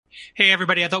Hey,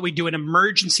 everybody. I thought we'd do an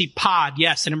emergency pod.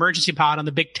 Yes, an emergency pod on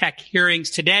the big tech hearings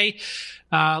today.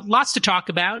 Lots to talk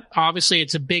about. Obviously,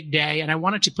 it's a big day, and I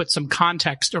wanted to put some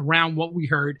context around what we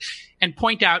heard and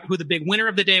point out who the big winner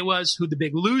of the day was, who the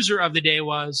big loser of the day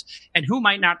was, and who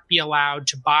might not be allowed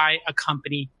to buy a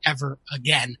company ever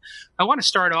again. I want to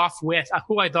start off with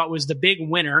who I thought was the big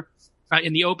winner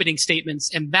in the opening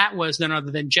statements, and that was none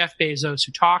other than Jeff Bezos,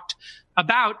 who talked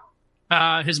about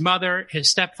his mother, his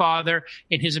stepfather,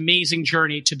 and his amazing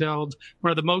journey to build one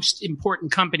of the most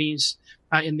important companies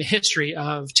in the history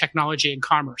of technology and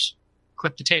commerce.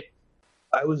 Clip the tape.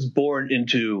 I was born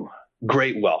into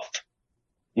great wealth,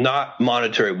 not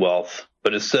monetary wealth,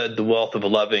 but instead the wealth of a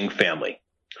loving family,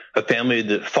 a family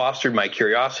that fostered my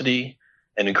curiosity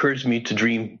and encouraged me to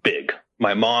dream big.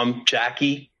 My mom,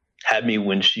 Jackie, had me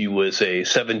when she was a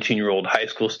 17-year-old high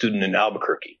school student in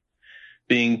Albuquerque.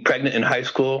 Being pregnant in high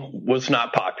school was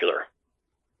not popular.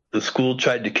 The school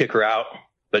tried to kick her out,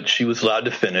 but she was allowed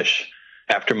to finish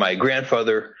after my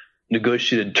grandfather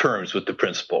negotiated terms with the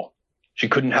principal. She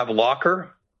couldn't have a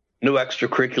locker, no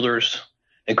extracurriculars,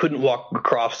 and couldn't walk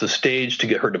across the stage to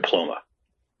get her diploma.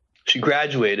 She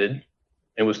graduated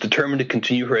and was determined to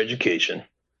continue her education,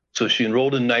 so she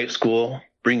enrolled in night school,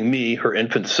 bringing me, her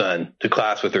infant son, to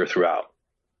class with her throughout.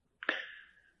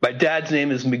 My dad's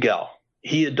name is Miguel.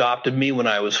 He adopted me when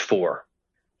I was 4.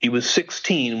 He was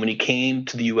 16 when he came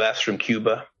to the U.S. from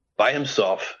Cuba by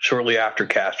himself shortly after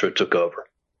Castro took over.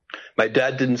 My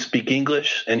dad didn't speak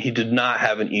English, and he did not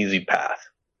have an easy path.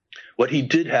 What he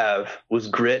did have was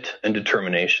grit and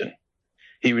determination.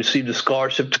 He received a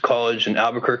scholarship to college in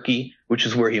Albuquerque, which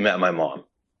is where he met my mom.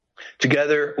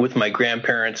 Together with my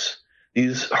grandparents,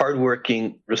 these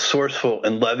hardworking, resourceful,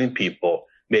 and loving people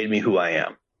made me who I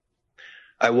am.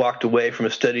 I walked away from a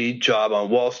steady job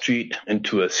on Wall Street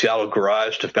into a Seattle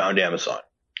garage to found Amazon,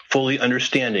 fully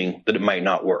understanding that it might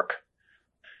not work.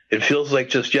 It feels like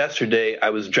just yesterday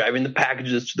I was driving the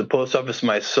packages to the post office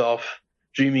myself,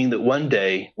 dreaming that one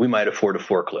day we might afford a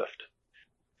forklift.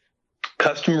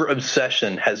 Customer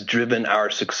obsession has driven our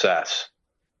success,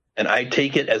 and I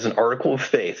take it as an article of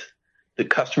faith that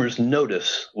customers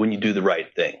notice when you do the right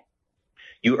thing.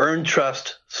 You earn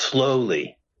trust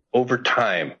slowly over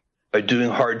time by doing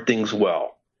hard things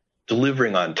well,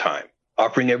 delivering on time,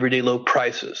 offering everyday low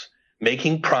prices,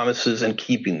 making promises and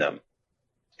keeping them,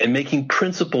 and making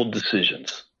principled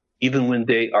decisions, even when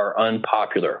they are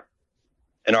unpopular.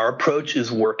 And our approach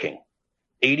is working.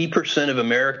 80% of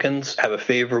Americans have a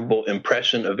favorable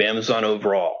impression of Amazon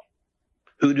overall.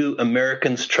 Who do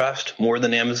Americans trust more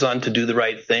than Amazon to do the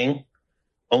right thing?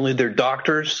 Only their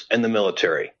doctors and the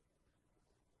military.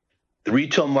 The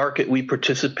retail market we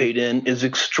participate in is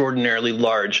extraordinarily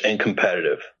large and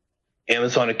competitive.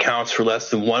 Amazon accounts for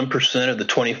less than 1% of the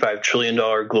 $25 trillion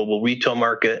global retail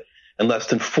market and less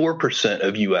than 4%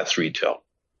 of U.S. retail.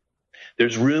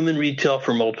 There's room in retail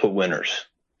for multiple winners.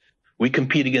 We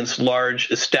compete against large,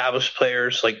 established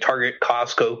players like Target,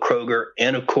 Costco, Kroger,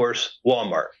 and of course,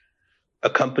 Walmart, a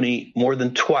company more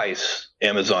than twice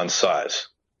Amazon's size.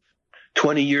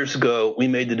 20 years ago, we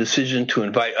made the decision to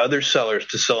invite other sellers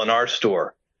to sell in our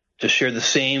store to share the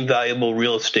same valuable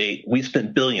real estate we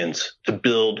spent billions to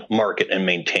build, market, and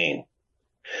maintain.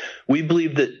 We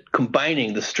believe that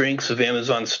combining the strengths of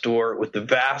Amazon's store with the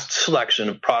vast selection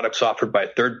of products offered by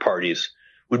third parties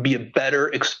would be a better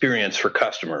experience for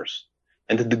customers,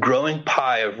 and that the growing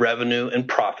pie of revenue and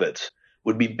profits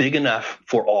would be big enough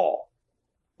for all.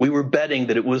 We were betting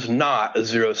that it was not a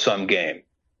zero-sum game.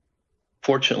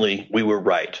 Fortunately, we were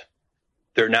right.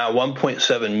 There are now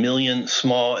 1.7 million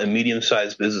small and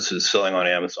medium-sized businesses selling on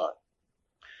Amazon.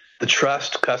 The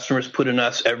trust customers put in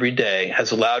us every day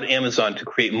has allowed Amazon to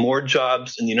create more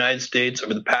jobs in the United States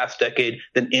over the past decade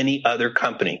than any other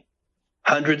company.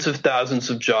 Hundreds of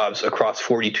thousands of jobs across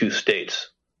 42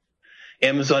 states.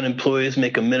 Amazon employees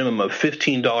make a minimum of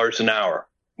 $15 an hour,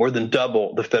 more than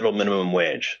double the federal minimum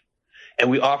wage. And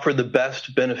we offer the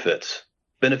best benefits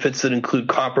that include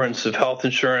comprehensive health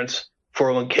insurance,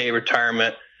 401k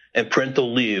retirement, and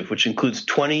parental leave, which includes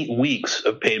 20 weeks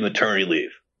of paid maternity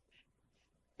leave.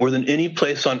 More than any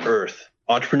place on earth,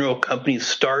 entrepreneurial companies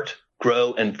start,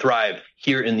 grow, and thrive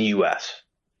here in the U.S.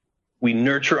 We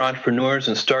nurture entrepreneurs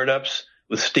and startups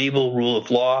with stable rule of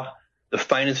law, the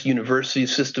finest university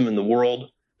system in the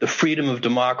world, the freedom of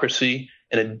democracy,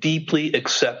 and a deeply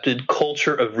accepted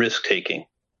culture of risk-taking.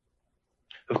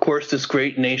 Of course, this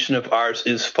great nation of ours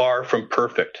is far from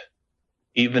perfect.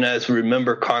 Even as we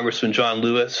remember Congressman John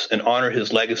Lewis and honor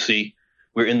his legacy,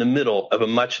 we're in the middle of a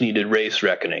much-needed race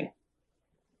reckoning.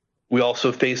 We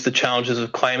also face the challenges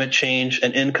of climate change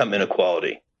and income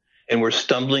inequality, and we're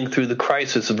stumbling through the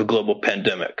crisis of a global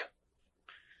pandemic.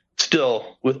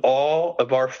 still, with all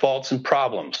of our faults and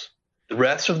problems, the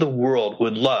rest of the world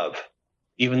would love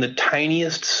even the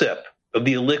tiniest sip of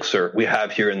the elixir we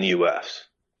have here in the U.S.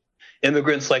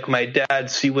 Immigrants like my dad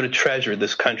see what a treasure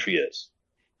this country is.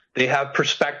 They have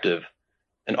perspective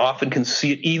and often can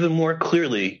see it even more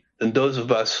clearly than those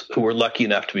of us who were lucky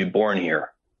enough to be born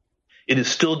here. It is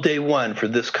still day one for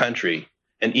this country,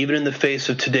 and even in the face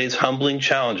of today's humbling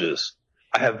challenges,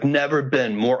 I have never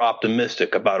been more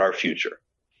optimistic about our future.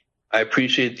 I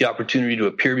appreciate the opportunity to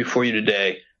appear before you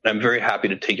today, and I'm very happy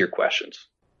to take your questions.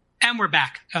 And we're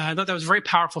back. I thought that was a very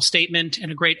powerful statement and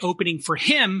a great opening for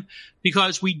him,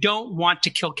 because we don't want to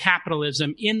kill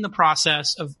capitalism in the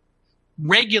process of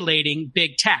regulating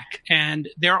big tech. And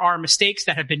there are mistakes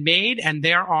that have been made, and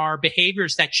there are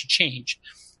behaviors that should change.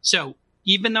 So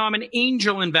even though I'm an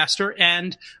angel investor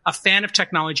and a fan of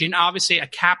technology, and obviously a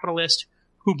capitalist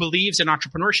who believes in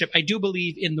entrepreneurship, I do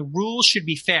believe in the rules should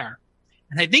be fair.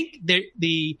 And I think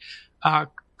the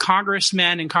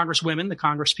congressmen and congresswomen, the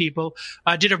congresspeople,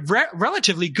 did a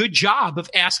relatively good job of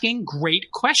asking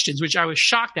great questions, which I was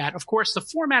shocked at. Of course, the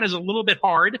format is a little bit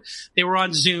hard. They were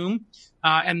on Zoom,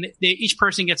 and each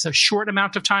person gets a short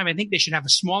amount of time. I think they should have a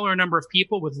smaller number of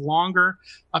people with longer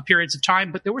periods of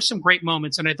time. But there were some great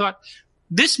moments, and I thought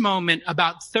this moment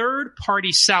about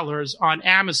third-party sellers on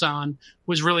Amazon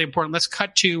was really important. Let's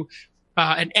cut to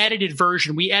an edited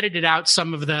version. We edited out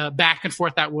some of the back and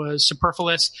forth that was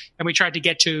superfluous, and we tried to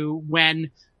get to when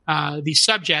the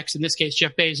subjects, in this case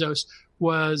Jeff Bezos,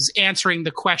 was answering the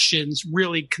questions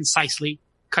really concisely.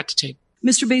 Cut to tape.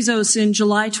 Mr. Bezos, in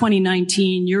July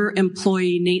 2019, your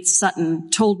employee, Nate Sutton,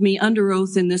 told me under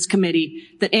oath in this committee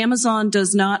that Amazon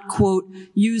does not, quote,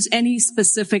 use any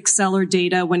specific seller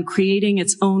data when creating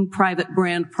its own private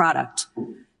brand product.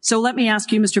 So let me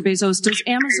ask you, Mr. Bezos, does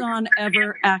Amazon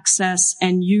ever access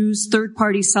and use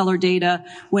third-party seller data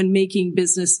when making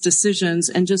business decisions?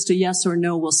 And just a yes or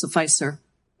no will suffice, sir.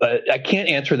 I can't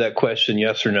answer that question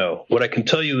yes or no. What I can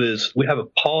tell you is we have a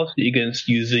policy against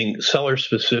using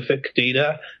seller-specific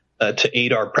data to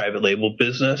aid our private label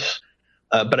business.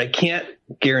 But I can't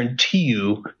guarantee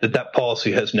you that that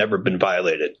policy has never been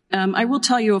violated. I will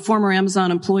tell you, a former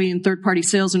Amazon employee in third-party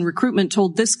sales and recruitment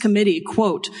told this committee,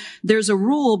 quote, there's a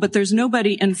rule, but there's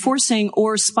nobody enforcing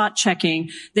or spot checking.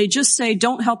 They just say,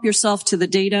 don't help yourself to the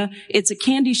data. It's a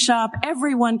candy shop.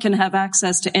 Everyone can have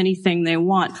access to anything they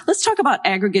want. Let's talk about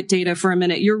aggregate data for a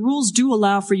minute. Your rules do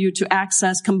allow for you to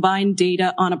access combined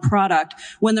data on a product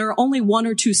when there are only one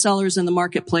or two sellers in the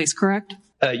marketplace, correct?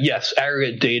 Yes,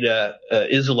 aggregate data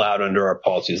is allowed under our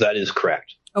policies. That is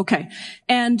correct. Okay.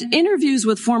 And interviews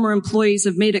with former employees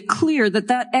have made it clear that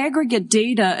that aggregate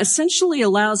data essentially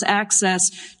allows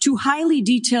access to highly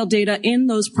detailed data in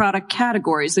those product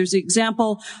categories. There's the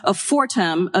example of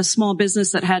Fortem, a small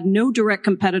business that had no direct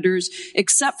competitors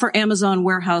except for Amazon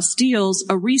Warehouse Deals,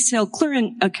 a resale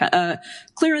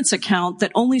clearance account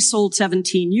that only sold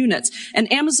 17 units. An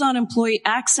Amazon employee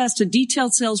accessed a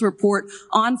detailed sales report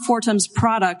on Fortem's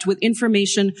product with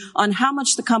information on how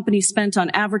much the company spent on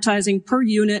advertising per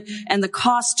unit and the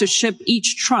cost to ship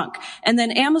each trunk. And then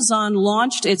Amazon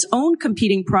launched its own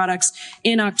competing products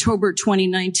in October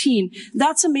 2019.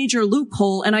 That's a major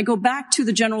loophole. And I go back to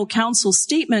the general counsel's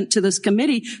statement to this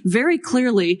committee very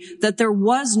clearly that there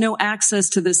was no access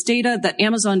to this data, that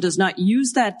Amazon does not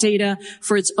use that data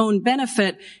for its own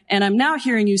benefit. And I'm now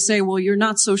hearing you say, well, you're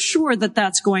not so sure that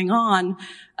that's going on.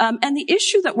 And the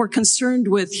issue that we're concerned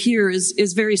with here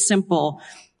is very simple.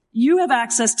 You have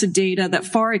access to data that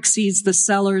far exceeds the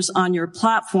sellers on your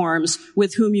platforms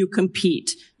with whom you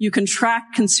compete. You can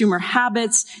track consumer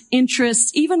habits,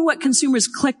 interests, even what consumers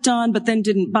clicked on but then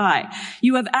didn't buy.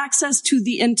 You have access to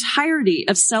the entirety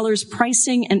of sellers'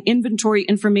 pricing and inventory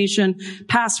information,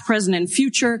 past, present, and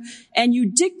future, and you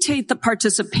dictate the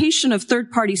participation of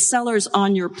third-party sellers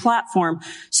on your platform.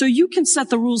 So you can set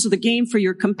the rules of the game for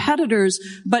your competitors,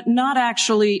 but not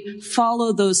actually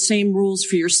follow those same rules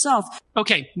for yourself.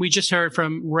 Okay, we just heard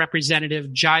from Representative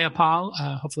Jayapal,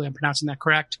 hopefully I'm pronouncing that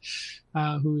correct,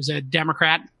 who's a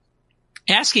Democrat,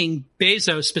 asking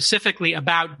Bezos specifically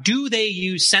about, do they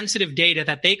use sensitive data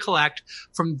that they collect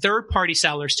from third-party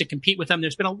sellers to compete with them?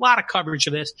 There's been a lot of coverage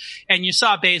of this, and you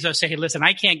saw Bezos say, hey, listen,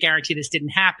 I can't guarantee this didn't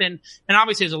happen, and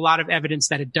obviously there's a lot of evidence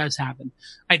that it does happen.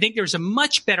 I think there's a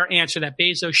much better answer that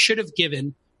Bezos should have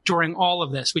given during all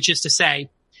of this, which is to say,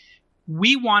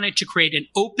 we wanted to create an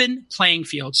open playing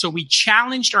field. So we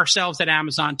challenged ourselves at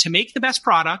Amazon to make the best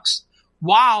products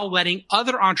while letting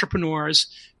other entrepreneurs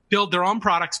build their own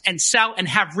products and sell and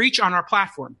have reach on our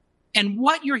platform. And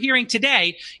what you're hearing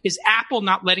today is Apple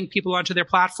not letting people onto their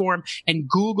platform and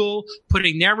Google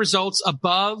putting their results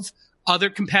above other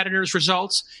competitors'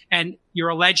 results, and you're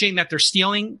alleging that they're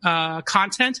stealing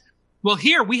content. Well,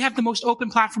 here we have the most open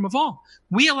platform of all.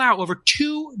 We allow over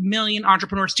 2 million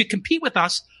entrepreneurs to compete with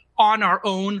us on our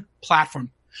own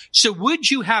platform. So would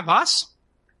you have us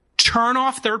turn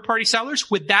off third-party sellers?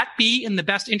 Would that be in the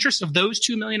best interest of those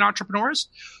 2 million entrepreneurs?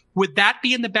 Would that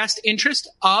be in the best interest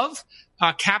of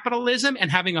capitalism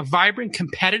and having a vibrant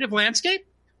competitive landscape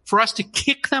for us to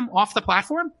kick them off the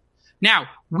platform? Now,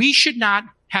 we should not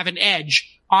have an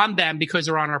edge on them because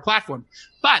they're on our platform.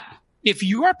 But if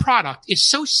your product is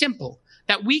so simple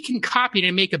that we can copy it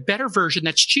and make a better version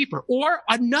that's cheaper, or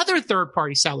another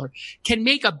third-party seller can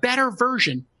make a better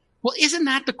version, well, isn't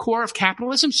that the core of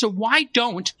capitalism? So why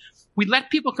don't we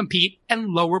let people compete and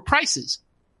lower prices?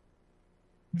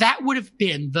 That would have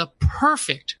been the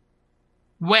perfect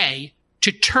way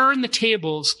to turn the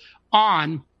tables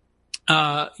on,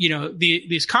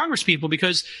 these Congress people,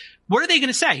 because what are they going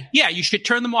to say? Yeah, you should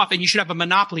turn them off and you should have a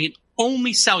monopoly and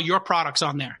only sell your products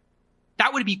on there.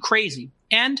 That would be crazy.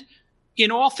 And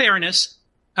in all fairness,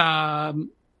 Amazon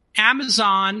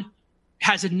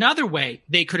has another way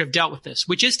they could have dealt with this,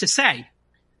 which is to say,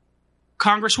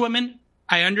 Congresswoman,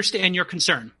 I understand your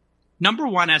concern. Number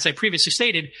one, as I previously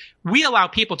stated, we allow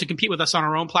people to compete with us on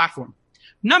our own platform.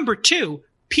 Number two,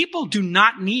 people do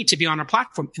not need to be on our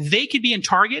platform. They could be in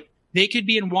Target. They could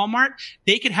be in Walmart.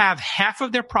 They could have half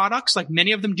of their products, like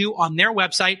many of them do, on their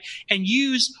website and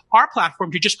use our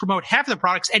platform to just promote half of the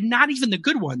products and not even the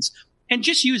good ones, and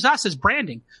just use us as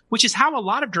branding, which is how a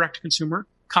lot of direct-to-consumer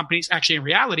companies actually in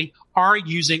reality are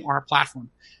using our platform.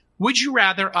 Would you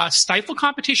rather stifle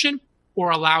competition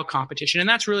or allow competition? And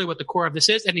that's really what the core of this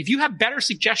is. And if you have better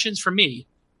suggestions for me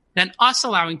than us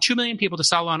allowing 2 million people to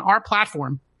sell on our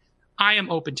platform, I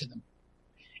am open to them.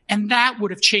 And that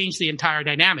would have changed the entire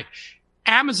dynamic.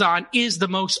 Amazon is the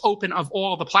most open of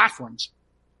all the platforms.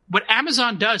 What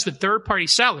Amazon does with third-party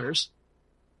sellers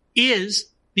is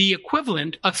the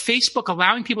equivalent of Facebook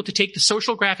allowing people to take the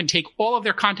social graph and take all of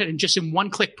their content and just in one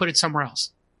click put it somewhere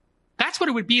else. That's what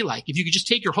it would be like if you could just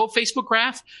take your whole Facebook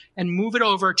graph and move it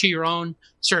over to your own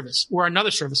service or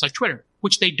another service like Twitter,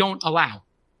 which they don't allow.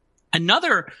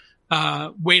 Another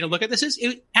way to look at this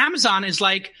is Amazon is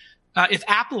like if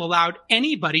Apple allowed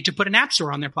anybody to put an app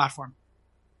store on their platform.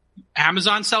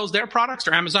 Amazon sells their products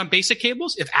or Amazon basic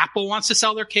cables. If Apple wants to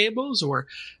sell their cables or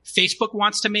Facebook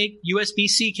wants to make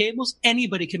USB-C cables,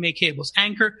 anybody can make cables.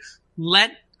 Anchor,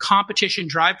 let competition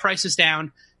drive prices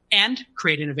down and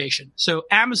create innovation. So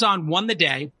Amazon won the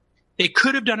day. They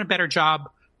could have done a better job.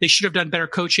 They should have done better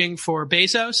coaching for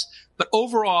Bezos. But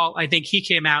overall, I think he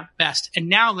came out best. And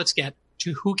now let's get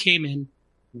to who came in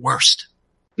worst.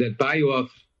 That buy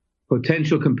off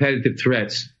potential competitive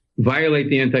threats violate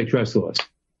the antitrust laws.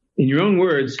 In your own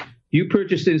words, you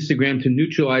purchased Instagram to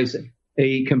neutralize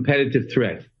a competitive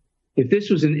threat. If this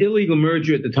was an illegal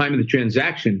merger at the time of the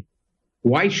transaction,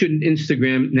 why shouldn't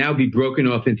Instagram now be broken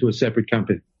off into a separate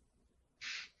company?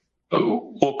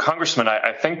 Well, Congressman,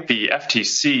 I think the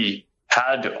FTC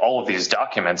had all of these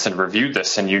documents and reviewed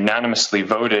this and unanimously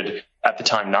voted at the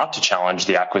time not to challenge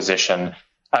the acquisition.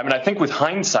 I mean, I think with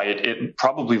hindsight, it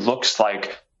probably looks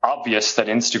like obvious that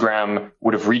Instagram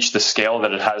would have reached the scale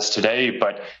that it has today,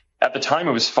 but at the time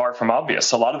it was far from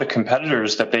obvious. A lot of the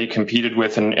competitors that they competed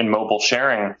with in mobile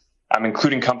sharing,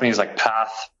 including companies like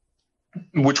Path,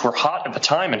 which were hot at the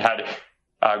time and had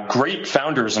great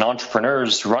founders and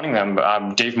entrepreneurs running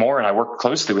them. Dave Moore and I worked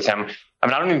closely with him. I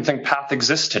don't even think Path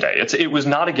exists today. It was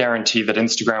not a guarantee that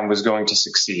Instagram was going to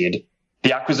succeed.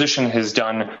 The acquisition has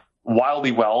done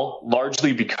wildly well,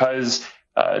 largely because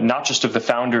not just of the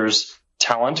founders'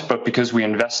 talent, but because we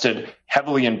invested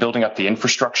heavily in building up the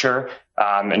infrastructure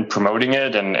and promoting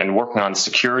it and working on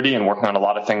security and working on a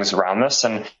lot of things around this.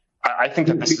 And I think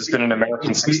that this has been an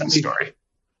American success story.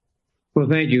 Well,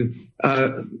 thank you.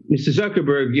 Mr.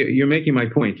 Zuckerberg, you're making my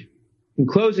point. In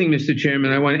closing, Mr.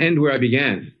 Chairman, I want to end where I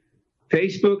began.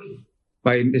 Facebook,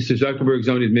 by Mr. Zuckerberg's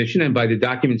own admission and by the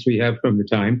documents we have from the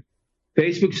time,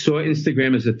 Facebook saw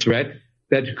Instagram as a threat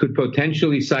that could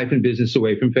potentially siphon business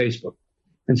away from Facebook.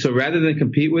 And so rather than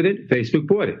compete with it, Facebook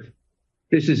bought it.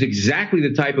 This is exactly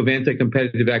the type of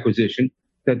anti-competitive acquisition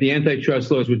that the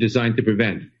antitrust laws were designed to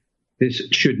prevent. This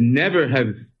should never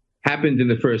have happened in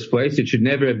the first place. It should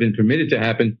never have been permitted to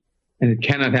happen, and it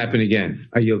cannot happen again.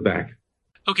 I yield back.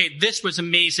 Okay, this was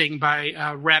amazing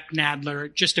by Rep.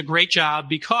 Nadler. Just a great job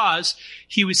because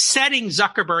he was setting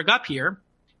Zuckerberg up here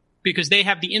because they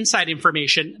have the inside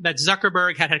information that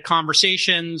Zuckerberg had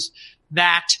conversations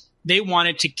that they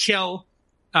wanted to kill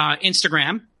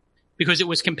Instagram because it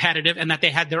was competitive and that they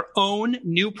had their own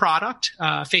new product,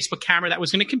 Facebook Camera, that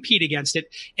was going to compete against it.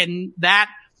 And that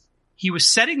he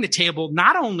was setting the table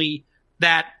not only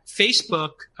that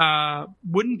Facebook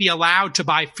wouldn't be allowed to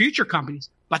buy future companies,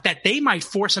 but that they might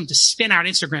force them to spin out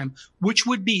Instagram, which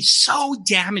would be so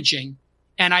damaging.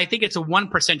 And I think it's a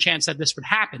 1% chance that this would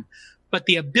happen. But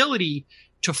the ability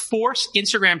to force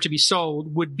Instagram to be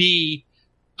sold would be,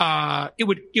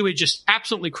 it would just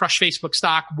absolutely crush Facebook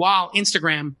stock while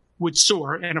Instagram would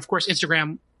soar. And of course,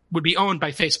 Instagram would be owned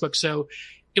by Facebook. So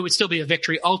it would still be a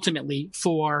victory ultimately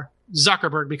for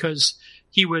Zuckerberg because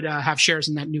he would have shares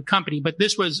in that new company. But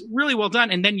this was really well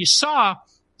done. And then you saw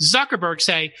Zuckerberg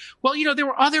say, well, there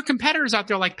were other competitors out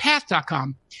there like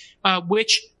Path.com,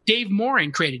 which Dave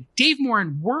Morin created. Dave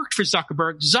Morin worked for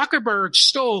Zuckerberg. Zuckerberg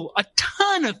stole a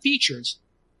ton of features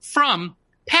from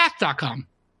Path.com.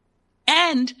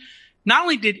 And not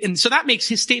only and so that makes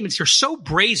his statements here so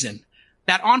brazen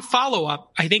that on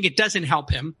follow-up, I think it doesn't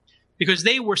help him because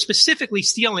they were specifically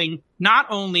stealing not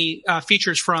only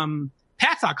features from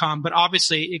Path.com, but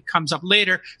obviously it comes up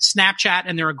later, Snapchat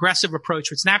and their aggressive approach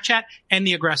with Snapchat and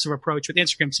the aggressive approach with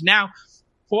Instagram. So now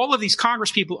all of these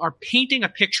Congress people are painting a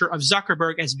picture of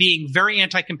Zuckerberg as being very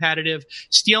anti-competitive,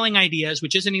 stealing ideas,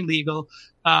 which isn't illegal,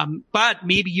 but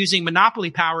maybe using monopoly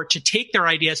power to take their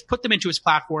ideas, put them into his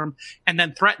platform, and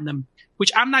then threaten them,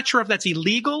 which I'm not sure if that's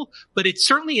illegal, but it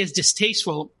certainly is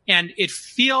distasteful. And it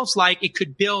feels like it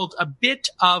could build a bit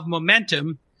of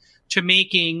momentum to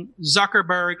making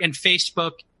Zuckerberg and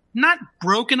Facebook not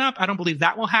broken up. I don't believe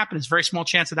that will happen. It's a very small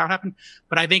chance that will happen,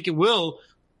 but I think it will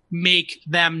make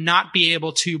them not be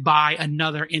able to buy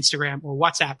another Instagram or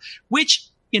WhatsApp, which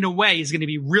in a way is going to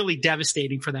be really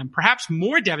devastating for them, perhaps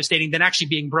more devastating than actually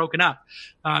being broken up.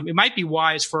 It might be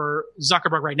wise for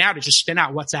Zuckerberg right now to just spin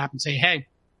out WhatsApp and say, hey,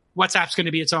 WhatsApp's going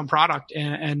to be its own product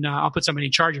and I'll put somebody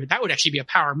in charge of it. That would actually be a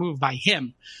power move by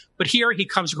him. But here he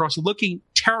comes across looking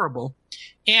terrible.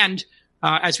 And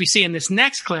as we see in this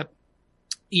next clip,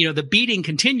 the beating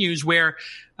continues where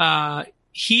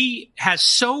he has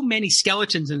so many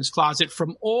skeletons in his closet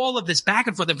from all of this back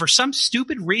and forth. And for some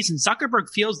stupid reason, Zuckerberg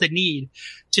feels the need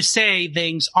to say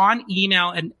things on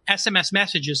email and SMS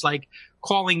messages like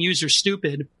calling users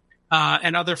stupid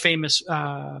and other famous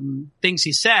things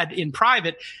he said in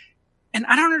private. And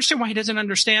I don't understand why he doesn't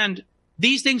understand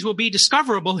these things will be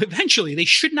discoverable eventually. They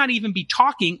should not even be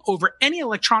talking over any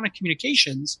electronic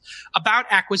communications about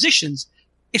acquisitions,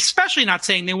 especially not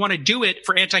saying they want to do it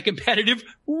for anti-competitive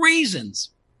reasons.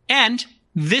 And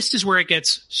this is where it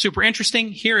gets super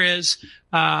interesting. Here is,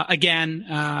 again,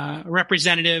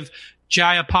 Representative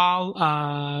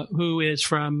Jayapal, who is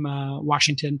from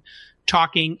Washington,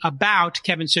 talking about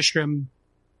Kevin Systrom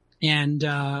and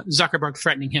Zuckerberg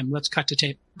threatening him. Let's cut to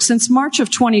tape. Since March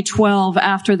of 2012,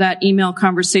 after that email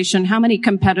conversation, how many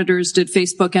competitors did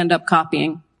Facebook end up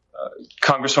copying?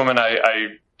 Congresswoman,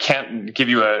 I can't give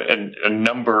you a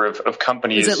number of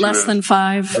companies. Is it less than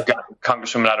 5?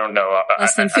 Congresswoman, I don't know.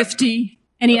 Less than 50?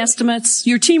 Any estimates?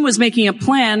 Your team was making a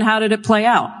plan. How did it play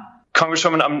out?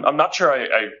 Congresswoman, I'm not sure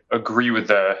I agree with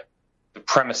the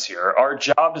premise here. Our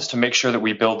job is to make sure that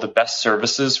we build the best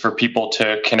services for people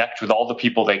to connect with all the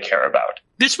people they care about.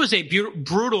 This was a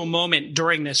brutal moment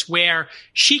during this where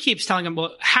she keeps telling him,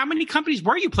 well, how many companies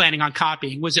were you planning on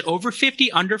copying? Was it over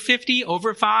 50, under 50,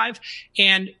 over 5?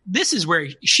 And this is where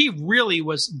she really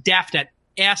was deft at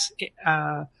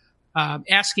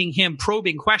asking him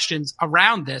probing questions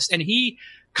around this. And he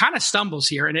kind of stumbles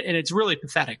here, and it's really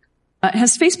pathetic.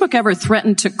 Has Facebook ever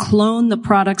threatened to clone the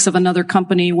products of another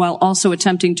company while also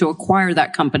attempting to acquire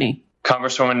that company?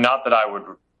 Congresswoman, not that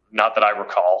I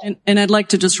recall. And I'd like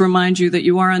to just remind you that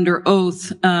you are under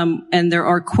oath, and there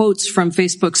are quotes from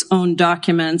Facebook's own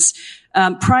documents.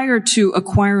 Prior to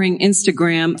acquiring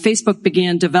Instagram, Facebook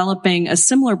began developing a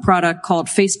similar product called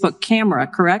Facebook Camera,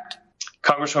 correct?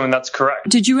 Congresswoman, that's correct.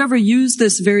 Did you ever use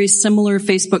this very similar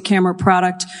Facebook Camera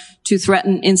product to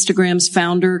threaten Instagram's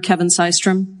founder, Kevin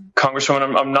Systrom?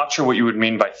 Congresswoman, I'm not sure what you would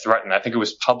mean by threaten. I think it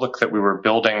was public that we were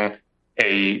building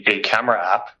a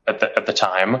camera app at the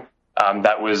time.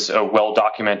 That was a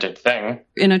well-documented thing.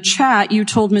 In a chat, you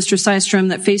told Mr. Systrom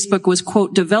that Facebook was,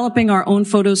 quote, developing our own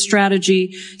photo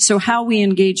strategy. So how we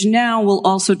engage now will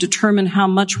also determine how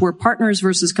much we're partners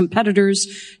versus competitors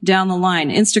down the line.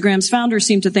 Instagram's founder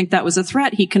seemed to think that was a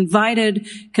threat. He confided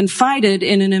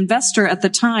in an investor at the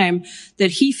time that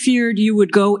he feared you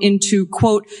would go into,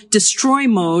 quote, destroy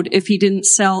mode if he didn't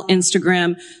sell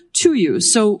Instagram to you.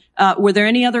 So were there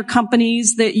any other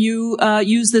companies that you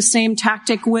used the same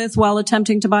tactic with while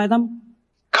attempting to buy them?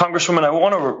 Congresswoman, I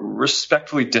want to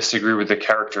respectfully disagree with the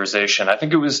characterization. I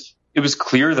think it was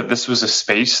clear that this was a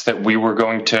space that we were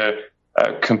going to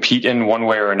compete in one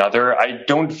way or another. I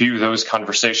don't view those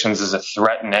conversations as a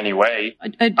threat in any way.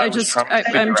 I'm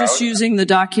just using the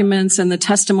documents and the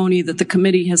testimony that the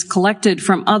committee has collected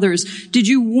from others. Did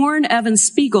you warn Evan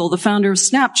Spiegel, the founder of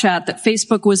Snapchat, that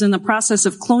Facebook was in the process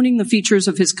of cloning the features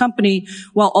of his company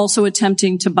while also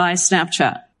attempting to buy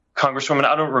Snapchat? Congresswoman,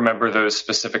 I don't remember those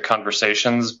specific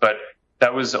conversations, but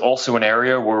that was also an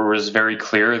area where it was very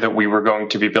clear that we were going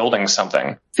to be building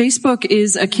something. Facebook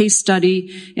is a case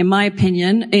study, in my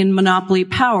opinion, in monopoly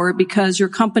power because your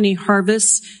company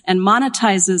harvests and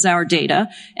monetizes our data,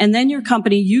 and then your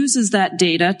company uses that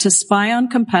data to spy on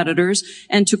competitors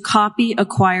and to copy,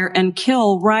 acquire, and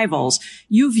kill rivals.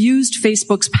 You've used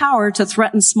Facebook's power to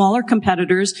threaten smaller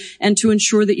competitors and to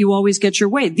ensure that you always get your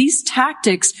way. These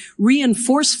tactics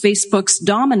reinforce Facebook's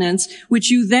dominance, which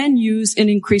you then use in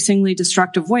increasingly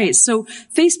destructive ways. So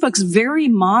Facebook's very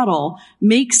model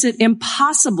makes it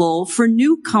impossible for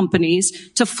new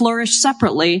companies to flourish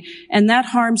separately, and that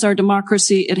harms our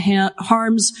democracy. It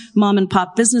harms mom and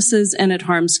pop businesses, and it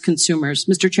harms consumers.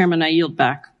 Mr. Chairman, I yield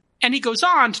back. And he goes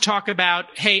on to talk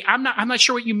about, hey, I'm not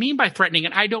sure what you mean by threatening,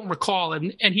 and I don't recall.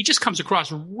 And he just comes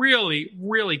across really,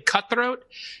 really cutthroat,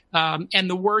 and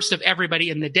the worst of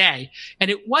everybody in the day. And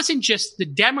it wasn't just the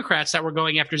Democrats that were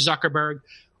going after Zuckerberg.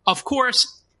 Of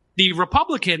course, the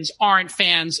Republicans aren't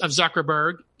fans of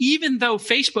Zuckerberg, even though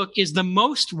Facebook is the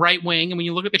most right-wing. And when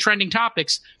you look at the trending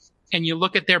topics and you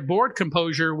look at their board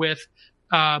composure with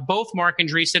both Mark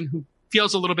Andreessen, who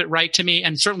feels a little bit right to me,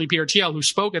 and certainly Peter Thiel, who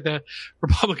spoke at the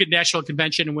Republican National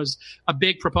Convention and was a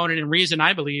big proponent and reason,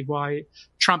 I believe, why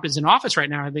Trump is in office right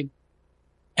now. I think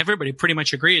everybody pretty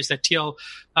much agrees that Thiel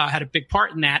had a big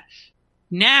part in that.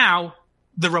 Now,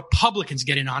 the Republicans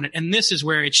get in on it, and this is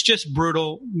where it's just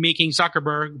brutal, making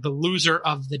Zuckerberg the loser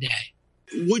of the day.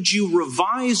 Would you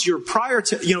revise your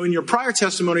in your prior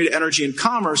testimony to Energy and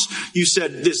Commerce, you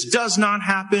said this does not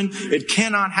happen, it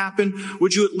cannot happen.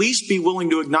 Would you at least be willing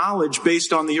to acknowledge,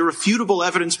 based on the irrefutable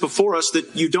evidence before us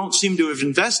that you don't seem to have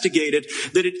investigated,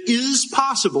 that it is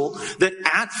possible that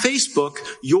at Facebook,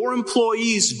 your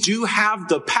employees do have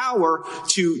the power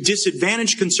to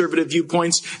disadvantage conservative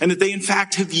viewpoints, and that they in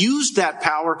fact have used that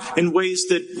power in ways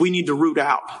that we need to root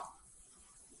out?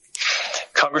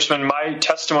 Congressman, my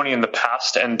testimony in the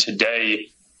past and today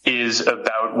is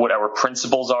about what our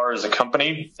principles are as a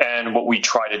company and what we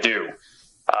try to do.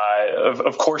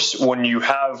 Of course, when you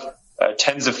have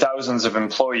tens of thousands of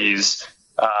employees,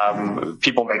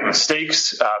 people make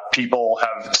mistakes. People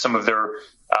have some of their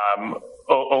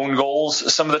own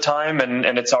goals some of the time,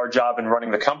 and it's our job in running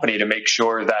the company to make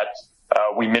sure that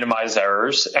we minimize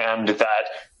errors and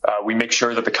that we make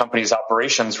sure that the company's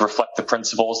operations reflect the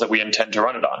principles that we intend to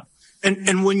run it on.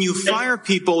 And when you fire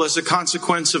people as a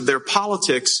consequence of their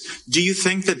politics, do you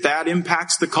think that that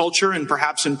impacts the culture and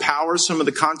perhaps empowers some of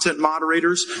the content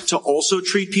moderators to also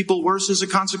treat people worse as a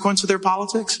consequence of their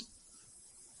politics?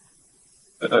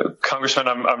 Congressman,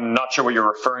 I'm not sure what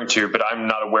you're referring to, but I'm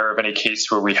not aware of any case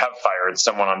where we have fired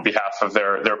someone on behalf of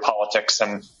their politics,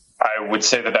 and I would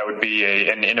say that would be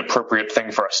an inappropriate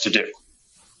thing for us to do.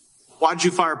 Why did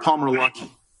you fire Palmer Luckey?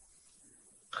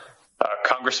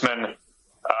 Congressman,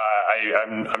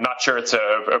 I'm not sure it's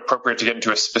appropriate to get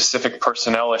into a specific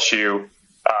personnel issue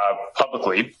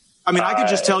publicly. I mean, I could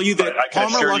just tell you that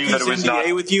Palmer Luckey's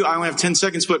NDA with you, I only have 10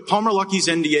 seconds, but Palmer Luckey's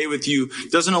NDA with you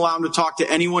doesn't allow him to talk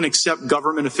to anyone except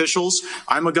government officials.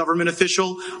 I'm a government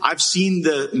official. I've seen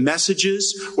the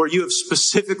messages where you have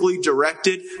specifically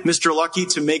directed Mr.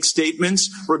 Luckey to make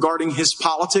statements regarding his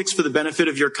politics for the benefit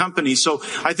of your company. So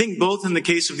I think both in the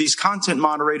case of these content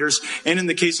moderators and in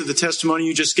the case of the testimony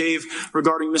you just gave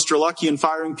regarding Mr. Luckey and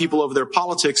firing people over their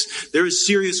politics, there is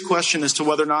serious question as to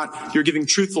whether or not you're giving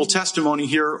truthful testimony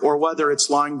here or whether it's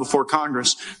lying before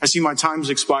Congress. I see my time's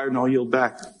expired and I'll yield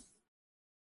back.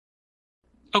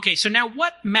 Okay, so now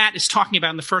what Matt is talking about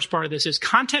in the first part of this is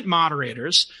content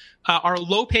moderators are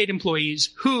low-paid employees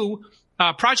who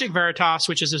Project Veritas,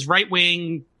 which is this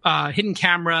right-wing hidden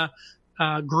camera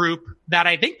group that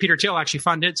I think Peter Thiel actually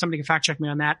funded, somebody can fact-check me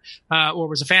on that, or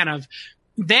was a fan of,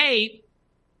 they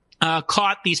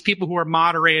caught these people who are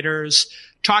moderators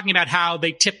talking about how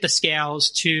they tip the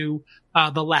scales to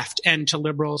the left and to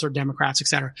liberals or Democrats, et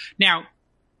cetera. Now,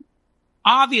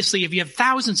 obviously, if you have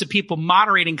thousands of people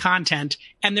moderating content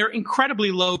and they're incredibly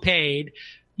low paid,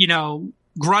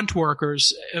 grunt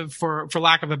workers, for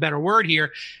lack of a better word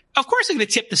here, of course they're going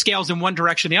to tip the scales in one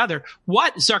direction or the other.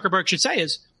 What Zuckerberg should say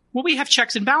is, well, we have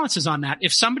checks and balances on that.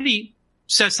 If somebody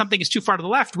says something is too far to the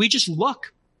left, we just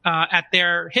look at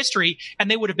their history and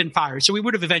they would have been fired. So we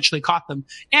would have eventually caught them.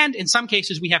 And in some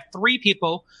cases, we have 3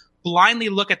 people blindly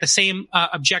look at the same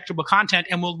objectionable content,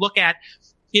 and we'll look at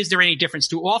is there any difference?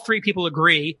 Do all three people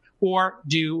agree, or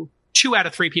do 2 out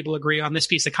of 3 people agree on this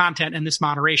piece of content and this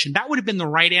moderation? That would have been the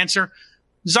right answer.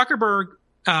 Zuckerberg,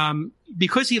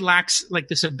 because he lacks like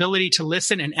this ability to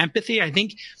listen and empathy, I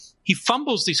think he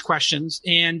fumbles these questions,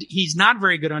 and he's not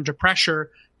very good under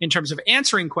pressure in terms of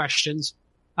answering questions,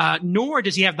 nor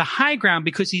does he have the high ground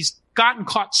because he's gotten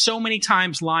caught so many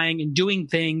times lying and doing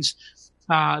things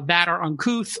that are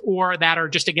uncouth or that are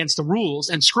just against the rules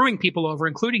and screwing people over,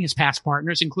 including his past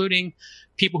partners, including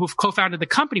people who've co-founded the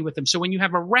company with him. So when you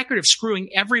have a record of screwing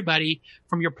everybody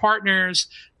from your partners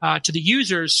to the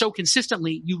users so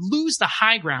consistently, you lose the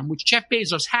high ground, which Jeff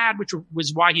Bezos had, which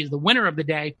was why he's the winner of the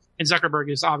day, and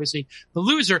Zuckerberg is obviously the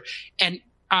loser. And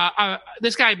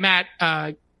this guy, Matt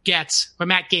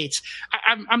Gates.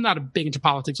 I'm not a big into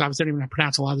politics. Obviously, I don't even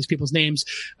pronounce a lot of these people's names.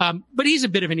 But he's a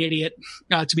bit of an idiot,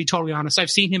 to be totally honest.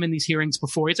 I've seen him in these hearings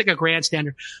before. He's like a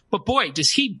grandstander. But boy,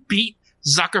 does he beat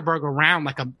Zuckerberg around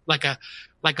like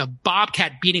a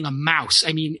bobcat beating a mouse.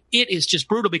 I mean, it is just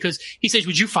brutal because he says,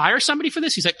 would you fire somebody for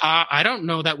this? He's like, I don't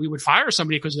know that we would fire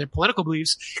somebody because of their political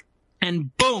beliefs.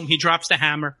 And boom, he drops the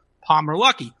hammer. Palmer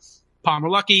Luckey. Palmer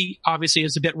Luckey obviously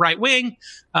is a bit right wing,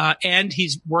 and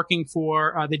he's working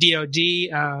for the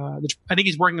DoD. I think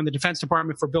he's working on the Defense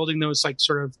Department for building those like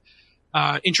sort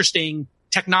of interesting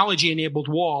technology enabled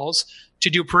walls to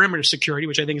do perimeter security,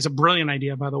 which I think is a brilliant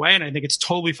idea, by the way. And I think it's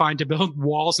totally fine to build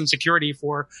walls and security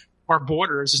for our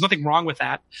borders. There's nothing wrong with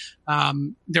that.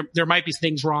 There might be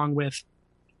things wrong with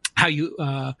how you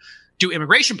do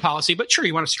immigration policy, but sure,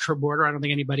 you want a secure border. I don't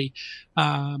think anybody,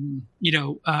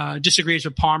 disagrees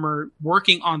with Palmer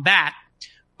working on that.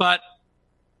 But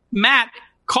Matt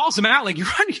calls him out like,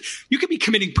 you could be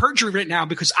committing perjury right now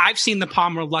because I've seen the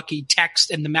Palmer Luckey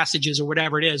text and the messages or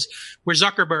whatever it is, where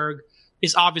Zuckerberg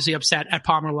is obviously upset at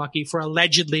Palmer Luckey for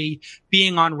allegedly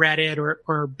being on Reddit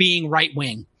or being right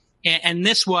wing. And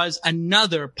this was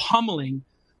another pummeling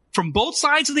from both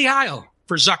sides of the aisle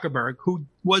for Zuckerberg, who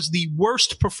was the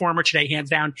worst performer today, hands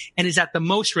down, and is at the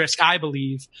most risk, I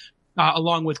believe,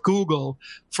 along with Google,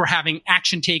 for having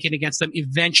action taken against them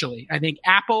eventually. I think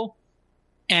Apple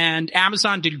and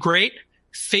Amazon did great.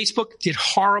 Facebook did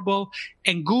horrible.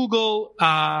 And Google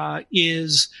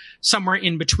is somewhere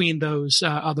in between those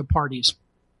other parties.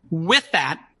 With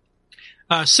that,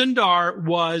 Sundar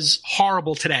was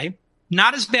horrible today.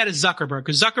 Not as bad as Zuckerberg,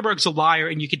 because Zuckerberg's a liar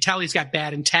and you can tell he's got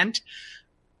bad intent.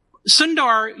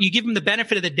 Sundar, you give him the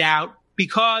benefit of the doubt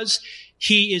because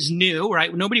he is new,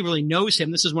 right? Nobody really knows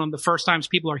him. This is one of the first times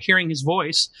people are hearing his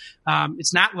voice.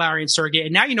 It's not Larry and Sergey.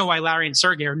 And now you know why Larry and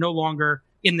Sergey are no longer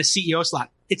in the CEO slot.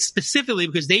 It's specifically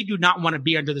because they do not want to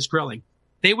be under this grilling.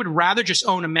 They would rather just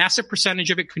own a massive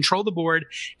percentage of it, control the board,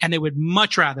 and they would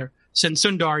much rather send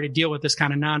Sundar to deal with this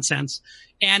kind of nonsense.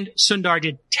 And Sundar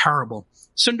did terrible.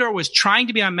 Sundar was trying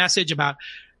to be on message about,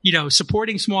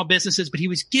 supporting small businesses, but he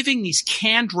was giving these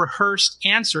canned, rehearsed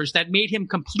answers that made him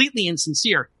completely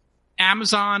insincere.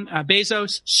 Amazon,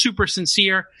 Bezos, super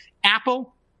sincere.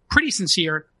 Apple, pretty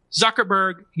sincere.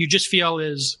 Zuckerberg, you just feel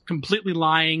is completely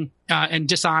lying and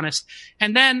dishonest.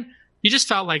 And then you just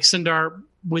felt like Sundar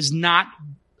was not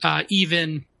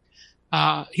he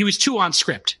was too on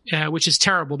script, which is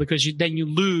terrible because then you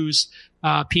lose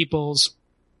people's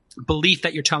belief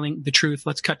that you're telling the truth.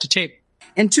 Let's cut to tape.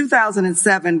 In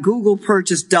 2007, Google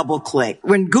purchased DoubleClick.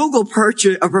 When Google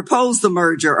proposed the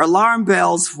merger, alarm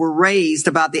bells were raised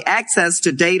about the access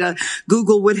to data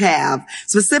Google would have,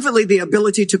 specifically the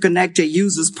ability to connect a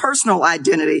user's personal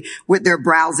identity with their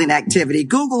browsing activity.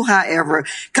 Google, however,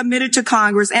 committed to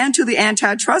Congress and to the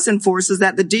antitrust enforcers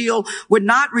that the deal would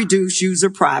not reduce user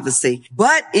privacy.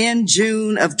 But in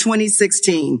June of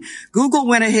 2016, Google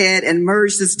went ahead and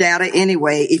merged this data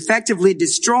anyway, effectively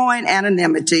destroying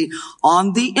anonymity on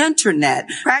the internet.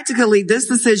 Practically, this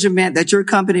decision meant that your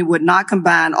company would not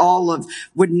combine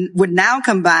would now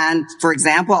combine, for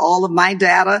example, all of my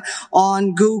data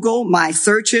on Google, my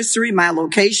search history, my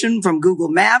location from Google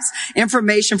Maps,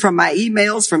 information from my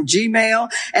emails from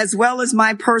Gmail, as well as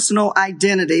my personal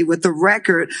identity with the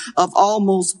record of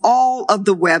almost all of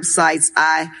the websites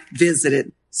I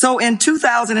visited. So in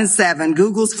 2007,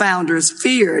 Google's founders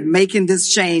feared making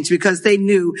this change because they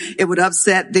knew it would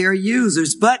upset their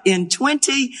users. But in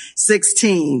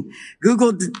 2016,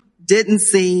 Google didn't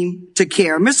seem to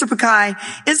care. Mr. Pichai,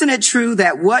 isn't it true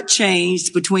that what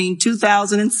changed between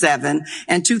 2007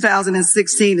 and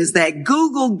 2016 is that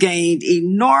Google gained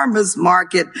enormous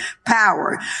market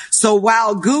power? So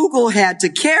while Google had to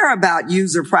care about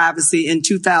user privacy in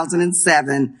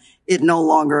 2007, it no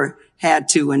longer had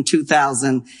to in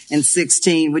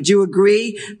 2016. Would you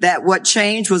agree that what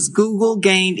changed was Google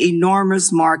gained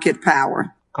enormous market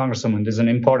power? Congresswoman, this is an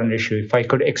important issue. If I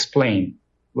could explain.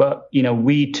 Well,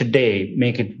 we today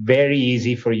make it very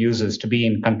easy for users to be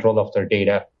in control of their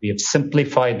data. We have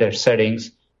simplified their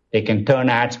settings. They can turn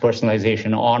ads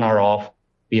personalization on or off.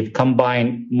 We have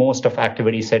combined most of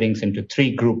activity settings into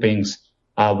 3 groupings.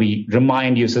 We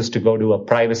remind users to go do a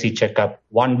privacy checkup.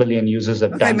 1 billion users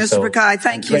have done so. Okay, Mr. Pichai,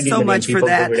 thank you so much for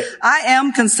that. I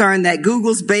am concerned that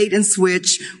Google's bait and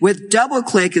switch with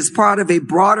DoubleClick is part of a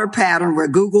broader pattern where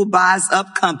Google buys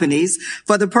up companies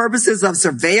for the purposes of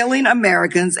surveilling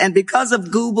Americans, and because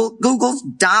of Google's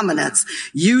dominance,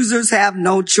 users have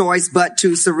no choice but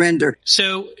to surrender.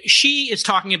 So she is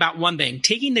talking about one thing,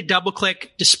 taking the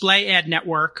DoubleClick display ad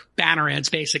network, banner ads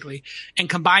basically, and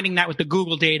combining that with the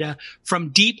Google data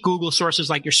from deep Google sources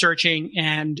like your searching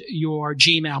and your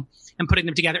Gmail and putting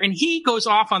them together. And he goes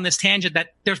off on this tangent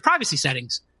that there's privacy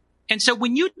settings. And so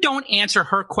when you don't answer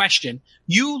her question,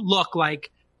 you look like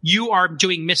you are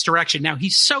doing misdirection. Now,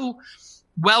 he's so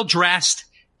well dressed.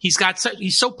 He's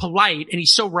so polite and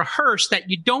he's so rehearsed that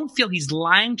you don't feel he's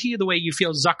lying to you the way you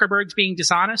feel Zuckerberg's being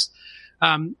dishonest.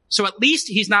 So at least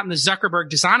he's not in the Zuckerberg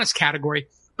dishonest category,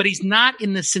 but he's not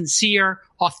in the sincere,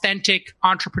 authentic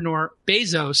entrepreneur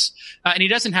Bezos. And he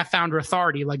doesn't have founder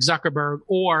authority like Zuckerberg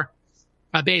or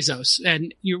Bezos.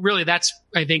 And that's,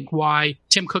 I think, why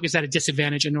Tim Cook is at a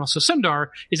disadvantage, and also Sundar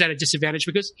is at a disadvantage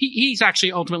because he's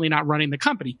actually ultimately not running the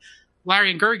company.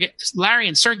 Larry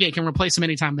and Sergey can replace him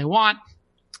anytime they want.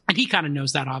 And he kind of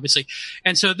knows that, obviously.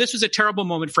 And so this was a terrible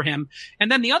moment for him.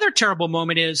 And then the other terrible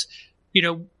moment is,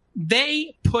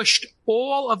 they pushed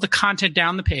all of the content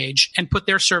down the page and put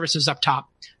their services up top.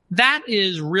 That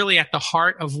is really at the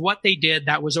heart of what they did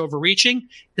that was overreaching.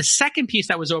 The second piece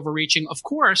that was overreaching, of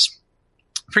course,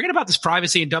 forget about this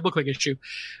privacy and DoubleClick issue.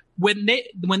 When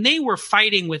they were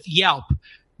fighting with Yelp,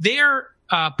 they're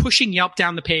pushing Yelp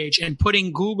down the page and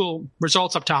putting Google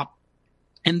results up top.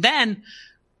 And then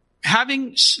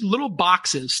having little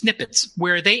boxes, snippets,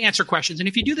 where they answer questions. And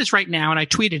if you do this right now, and I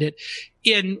tweeted it,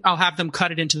 I'll have them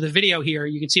cut it into the video here.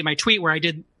 You can see my tweet where I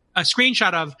did a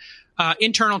screenshot of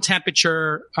internal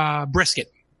temperature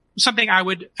brisket, something I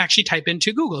would actually type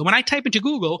into Google. And when I type into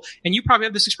Google, and you probably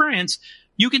have this experience,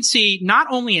 you can see not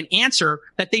only an answer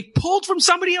that they pulled from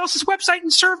somebody else's website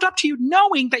and served up to you,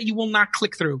 knowing that you will not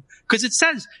click through because it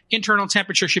says internal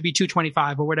temperature should be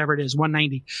 225 or whatever it is,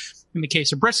 190 in the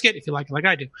case of brisket, if you like it like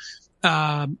I do.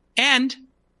 And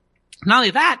not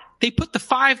only that, they put the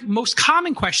 5 most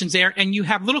common questions there, and you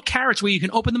have little carrots where you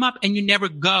can open them up and you never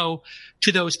go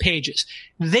to those pages.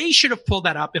 They should have pulled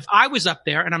that up. If I was up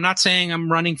there, and I'm not saying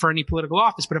I'm running for any political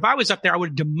office, but if I was up there, I would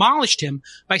have demolished him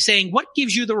by saying, what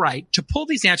gives you the right to pull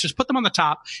these answers, put them on the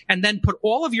top, and then put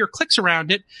all of your clicks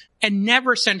around it and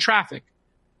never send traffic?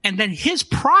 And then his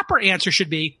proper answer should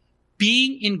be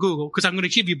being in Google, because I'm going to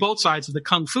give you both sides of the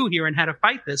kung fu here and how to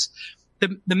fight this.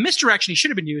 The misdirection he should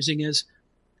have been using is,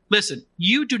 listen,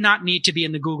 you do not need to be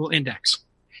in the Google index.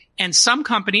 And some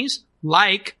companies,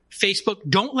 like Facebook,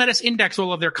 don't let us index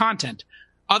all of their content.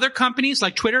 Other companies,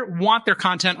 like Twitter, want their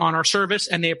content on our service,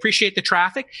 and they appreciate the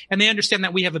traffic, and they understand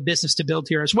that we have a business to build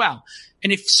here as well.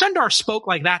 And if Sundar spoke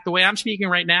like that, the way I'm speaking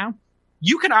right now,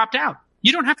 you can opt out.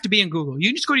 You don't have to be in Google. You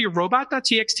can just go to your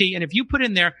robot.txt, and if you put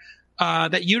in there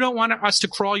that you don't want us to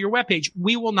crawl your webpage,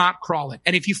 we will not crawl it.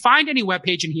 And if you find any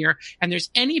webpage in here and there's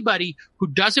anybody who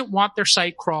doesn't want their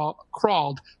site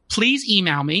crawled, please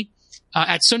email me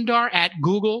at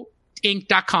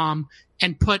sundar@googleinc.com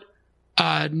and put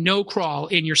no crawl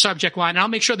in your subject line. And I'll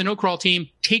make sure the no crawl team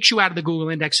takes you out of the Google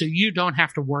index so you don't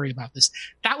have to worry about this.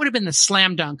 That would have been the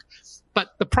slam dunk. But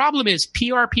the problem is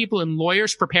PR people and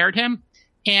lawyers prepared him.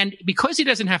 And because he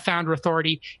doesn't have founder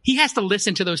authority, he has to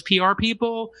listen to those PR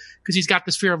people because he's got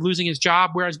this fear of losing his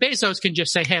job. Whereas Bezos can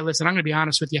just say, hey, listen, I'm going to be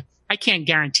honest with you. I can't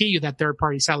guarantee you that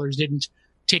third-party sellers didn't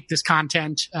take this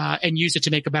content and use it to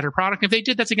make a better product. If they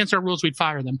did, that's against our rules. We'd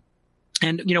fire them.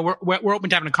 And, we're open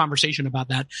to having a conversation about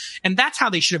that. And that's how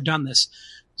they should have done this.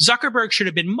 Zuckerberg should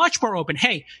have been much more open.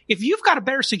 Hey, if you've got a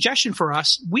better suggestion for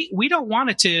us, we don't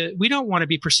want to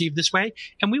be perceived this way,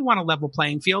 and we want a level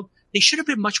playing field. They should have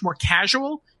been much more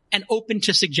casual and open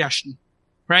to suggestion,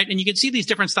 right? And you can see these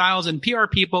different styles, and PR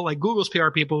people, like Google's PR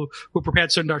people who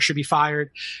prepared Sundar, should be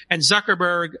fired. And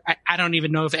Zuckerberg, I don't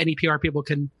even know if any PR people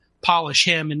can polish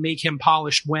him and make him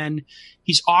polished when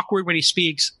he's awkward when he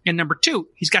speaks. And number 2,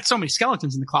 he's got so many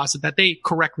skeletons in the closet that they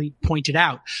correctly pointed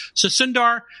out. So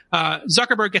Sundar,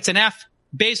 Zuckerberg gets an F,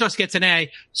 Bezos gets an A.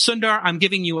 Sundar, I'm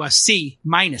giving you a C-.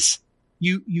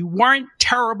 You weren't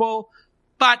terrible,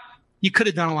 but you could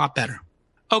have done a lot better.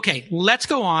 Okay, let's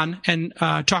go on and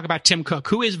talk about Tim Cook,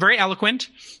 who is very eloquent,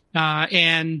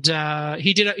 and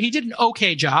he did an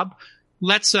okay job.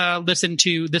 Let's listen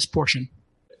to this portion.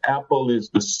 Apple is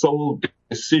the sole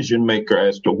decision maker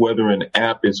as to whether an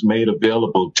app is made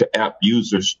available to app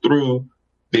users through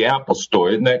the Apple Store.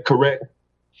 Isn't that correct?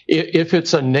 If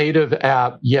it's a native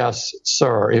app, yes,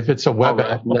 sir. If it's a web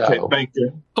app, no. Okay, thank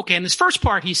you. Okay, in this first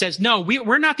part, he says, no,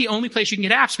 we're not the only place you can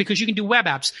get apps because you can do web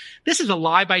apps. This is a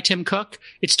lie by Tim Cook.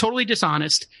 It's totally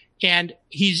dishonest. And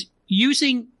he's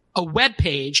using a web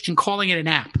page and calling it an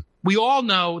app. We all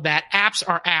know that apps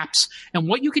are apps, and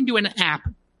what you can do in an app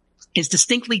is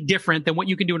distinctly different than what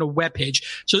you can do in a web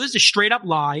page. So this is a straight up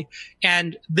lie.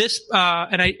 And this,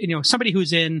 somebody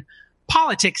who's in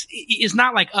politics is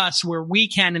not like us where we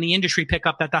can in the industry pick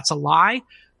up that that's a lie.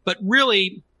 But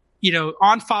really,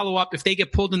 on follow up, if they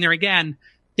get pulled in there again,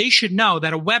 they should know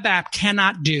that a web app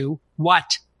cannot do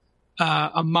what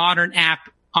a modern app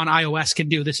on iOS can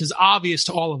do. This is obvious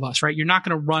to all of us, right? You're not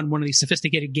going to run one of these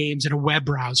sophisticated games in a web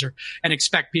browser and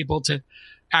expect people to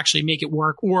actually make it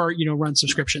work or, run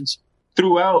subscriptions.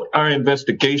 Throughout our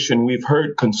investigation, we've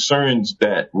heard concerns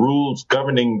that rules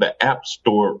governing the App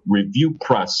Store review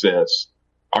process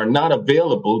are not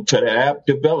available to the app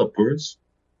developers.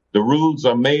 The rules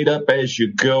are made up as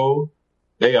you go.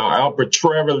 They are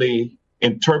arbitrarily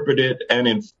interpreted and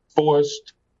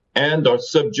enforced and are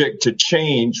subject to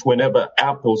change whenever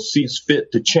Apple sees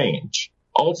fit to change.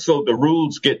 Also, the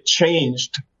rules get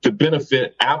changed to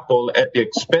benefit Apple at the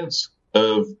expense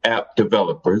of app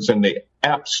developers, and the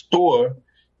App Store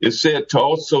is said to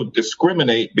also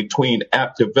discriminate between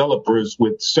app developers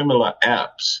with similar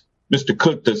apps. Mr.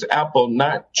 Cook, does Apple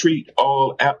not treat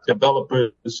all app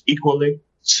developers equally?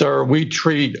 Sir, we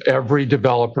treat every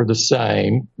developer the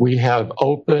same. We have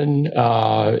open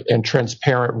and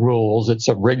transparent rules. It's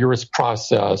a rigorous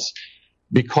process.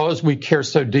 Because we care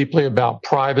so deeply about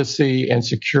privacy and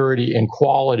security and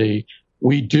quality,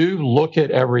 we do look at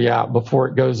every app before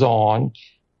it goes on.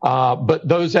 But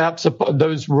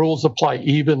those rules apply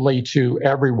evenly to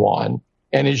everyone.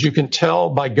 And as you can tell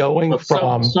by going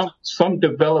from some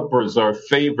developers are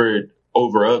favored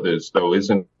over others, though,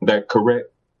 isn't that correct?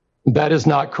 That is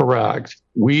not correct.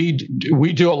 We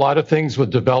do a lot of things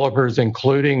with developers,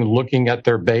 including looking at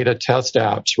their beta test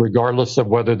apps, regardless of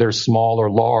whether they're small or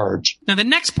large. Now, the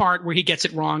next part where he gets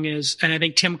it wrong is, and I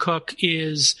think Tim Cook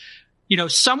is,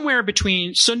 somewhere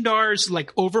between Sundar's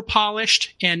like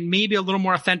over-polished and maybe a little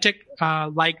more authentic,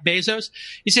 like Bezos.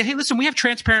 He said, hey, listen, we have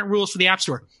transparent rules for the App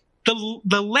Store.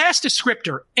 The last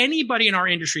descriptor anybody in our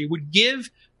industry would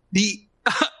give the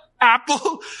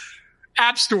Apple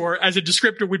App Store as a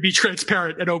descriptor would be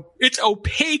transparent, and it's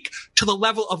opaque to the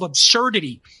level of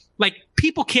absurdity. Like,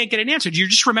 people can't get an answer. Do you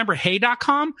just remember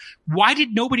hey.com? Why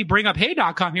did nobody bring up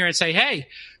hey.com here and say, hey,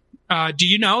 do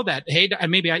you know that hey,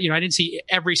 and maybe I didn't see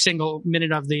every single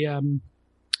minute of the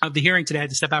hearing today. I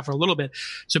had to step out for a little bit.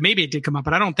 So maybe it did come up,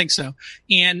 but I don't think so.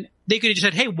 And they could have just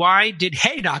said, hey, why did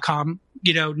hey.com,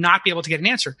 not be able to get an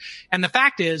answer? And the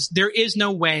fact is, there is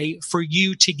no way for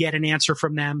you to get an answer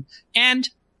from them. And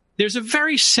there's a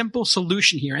very simple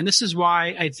solution here. And this is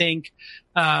why I think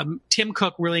Tim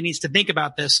Cook really needs to think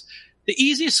about this. The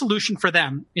easiest solution for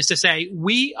them is to say,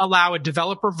 we allow a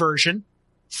developer version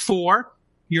for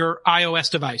your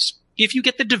iOS device. If you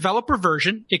get the developer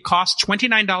version, it costs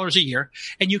 $29 a year,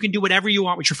 and you can do whatever you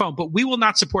want with your phone. But we will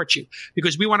not support you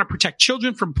because we want to protect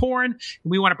children from porn,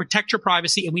 and we want to protect your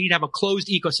privacy, and we need to have a closed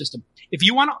ecosystem. If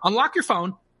you want to unlock your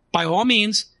phone, by all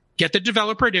means, get the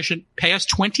developer edition, pay us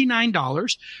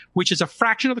 $29, which is a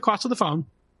fraction of the cost of the phone,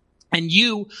 and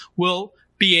you will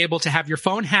be able to have your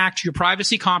phone hacked, your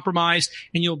privacy compromised,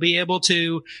 and you'll be able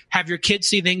to have your kids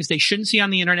see things they shouldn't see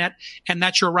on the internet, and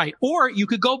that's your right. Or you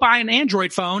could go buy an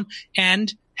Android phone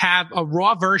and have a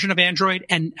raw version of Android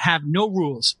and have no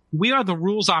rules. We are the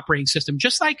rules operating system.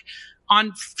 Just like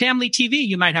on family TV,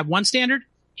 you might have one standard,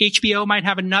 HBO might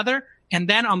have another, and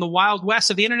then on the Wild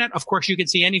West of the internet, of course, you can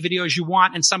see any videos you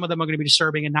want, and some of them are going to be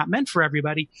disturbing and not meant for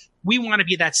everybody. We want to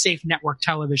be that safe network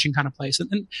television kind of place.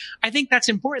 And I think that's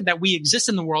important that we exist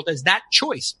in the world as that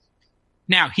choice.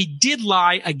 Now, he did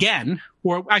lie again,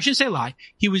 or I shouldn't say lie.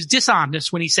 He was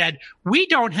dishonest when he said, we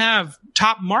don't have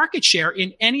top market share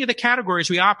in any of the categories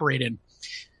we operate in.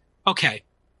 Okay.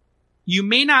 You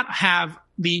may not have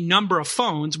the number of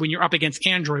phones when you're up against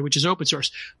Android, which is open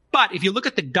source. But if you look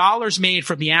at the dollars made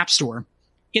from the App Store,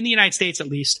 in the United States at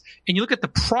least, and you look at the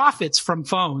profits from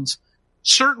phones,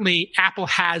 certainly Apple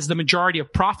has the majority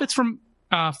of profits from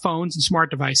phones and smart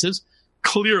devices.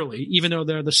 Clearly, even though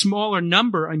they're the smaller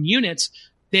number on units,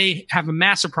 they have a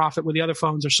massive profit where the other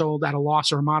phones are sold at a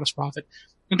loss or a modest profit.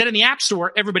 And then in the App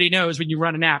Store, everybody knows when you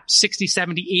run an app, 60,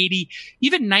 70, 80,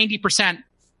 even 90%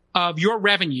 of your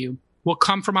revenue will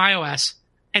come from iOS.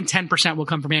 and 10% will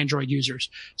come from Android users.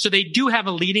 So they do have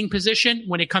a leading position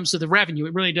when it comes to the revenue.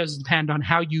 It really does depend on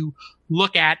how you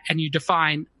look at and you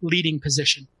define leading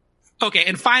position. Okay,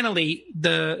 and finally,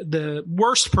 the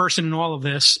worst person in all of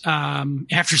this,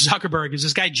 after Zuckerberg, is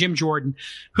this guy Jim Jordan,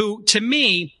 who, to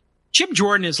me, Jim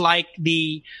Jordan is like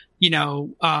the,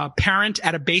 parent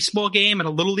at a baseball game, at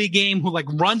a little league game, who like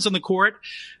runs on the court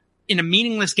in a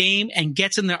meaningless game and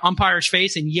gets in the umpire's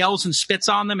face and yells and spits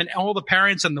on them, and all the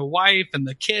parents and the wife and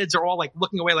the kids are all like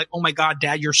looking away like, oh my God,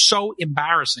 Dad, you're so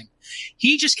embarrassing.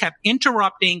 He just kept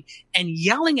interrupting and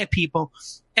yelling at people,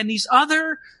 and these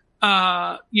other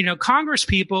Congress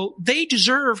people, they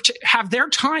deserve to have their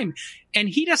time. And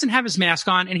he doesn't have his mask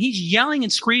on, and he's yelling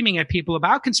and screaming at people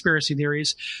about conspiracy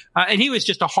theories. And he was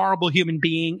just a horrible human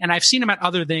being. And I've seen him at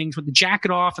other things with the jacket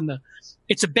off and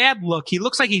it's a bad look. He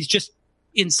looks like he's just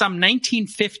in some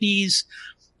 1950s,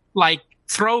 like,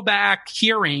 throwback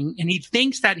hearing, and he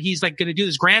thinks that he's like going to do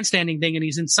this grandstanding thing, and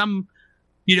he's in some,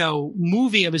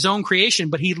 movie of his own creation,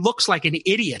 but he looks like an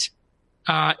idiot.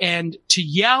 And to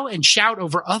yell and shout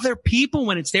over other people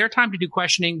when it's their time to do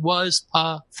questioning was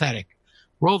pathetic.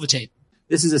 Roll the tape.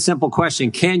 This is a simple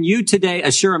question. Can you today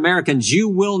assure Americans you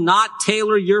will not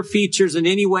tailor your features in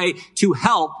any way to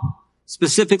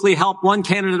specifically help one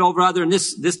candidate over other? And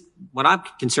this, what I'm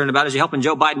concerned about is you helping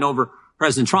Joe Biden over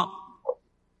President Trump.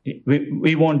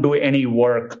 We won't do any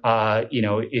work,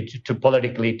 to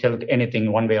politically tilt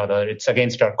anything one way or the other. It's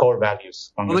against our core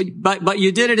values. But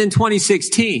you did it in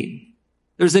 2016.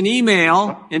 There's an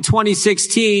email in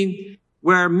 2016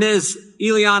 where Ms.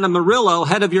 Ileana Murillo,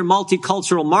 head of your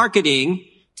multicultural marketing,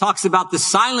 talks about the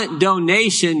silent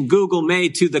donation Google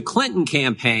made to the Clinton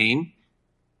campaign.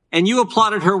 And you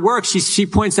applauded her work. She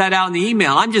points that out in the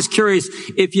email. I'm just curious,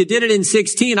 if you did it in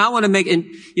 16, I want to make,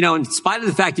 in spite of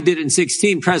the fact you did it in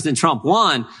 16, President Trump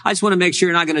won. I just want to make sure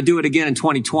you're not going to do it again in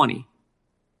 2020.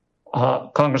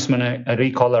 Congressman, I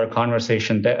recall our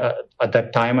conversation at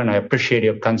that time, and I appreciate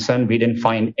your concern. We didn't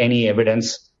find any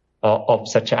evidence of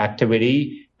such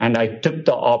activity. And I took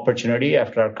the opportunity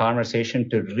after our conversation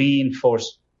to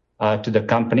reinforce to the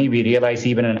company. We realized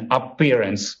even an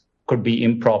appearance could be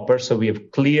improper. So we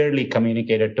have clearly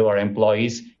communicated to our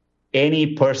employees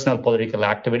any personal political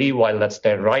activity, while that's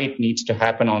their right, needs to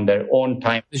happen on their own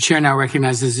time. The chair now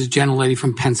recognizes the gentlelady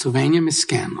from Pennsylvania, Ms.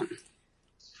 Scanlon.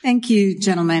 Thank you,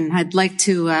 gentlemen. I'd like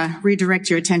to redirect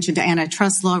your attention to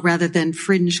antitrust law rather than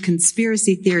fringe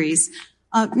conspiracy theories.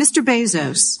 Mr.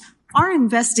 Bezos, our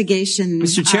investigation...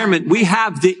 Mr. Chairman, we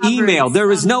have the email. There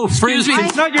is no fringe... Excuse me,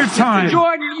 it's not your time. Mr.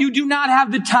 Jordan, you do not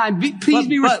have the time. Please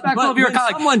be respectful of your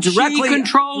colleague. Someone directly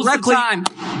controls the time.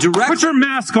 Put your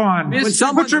mask on.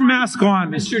 Put your mask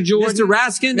on. Mr. Jordan. Mr.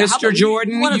 Raskin. Mr.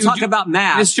 Jordan. You want to talk about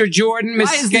masks. Mr. Jordan,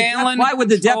 Ms. Scanlon. Why would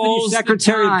the Deputy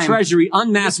Secretary of Treasury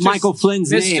unmask Michael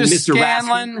Flynn's name, Mr.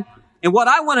 Raskin? And what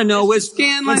I want to know is,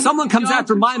 when someone comes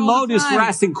after my motives for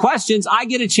asking questions, I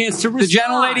get a chance to respond. The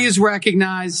gentlelady is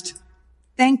recognized.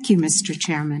 Thank you, Mr.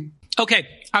 Chairman. Okay.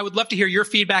 I would love to hear your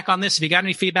feedback on this. If you got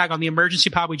any feedback on the emergency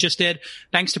pod we just did,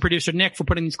 thanks to producer Nick for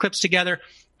putting these clips together.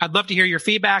 I'd love to hear your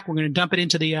feedback. We're going to dump it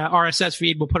into the RSS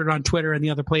feed. We'll put it on Twitter and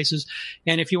the other places.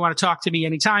 And if you want to talk to me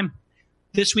anytime,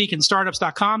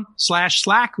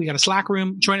 thisweekinstartups.com/Slack. We got a Slack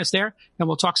room. Join us there, and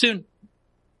we'll talk soon.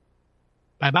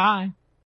 Bye-bye.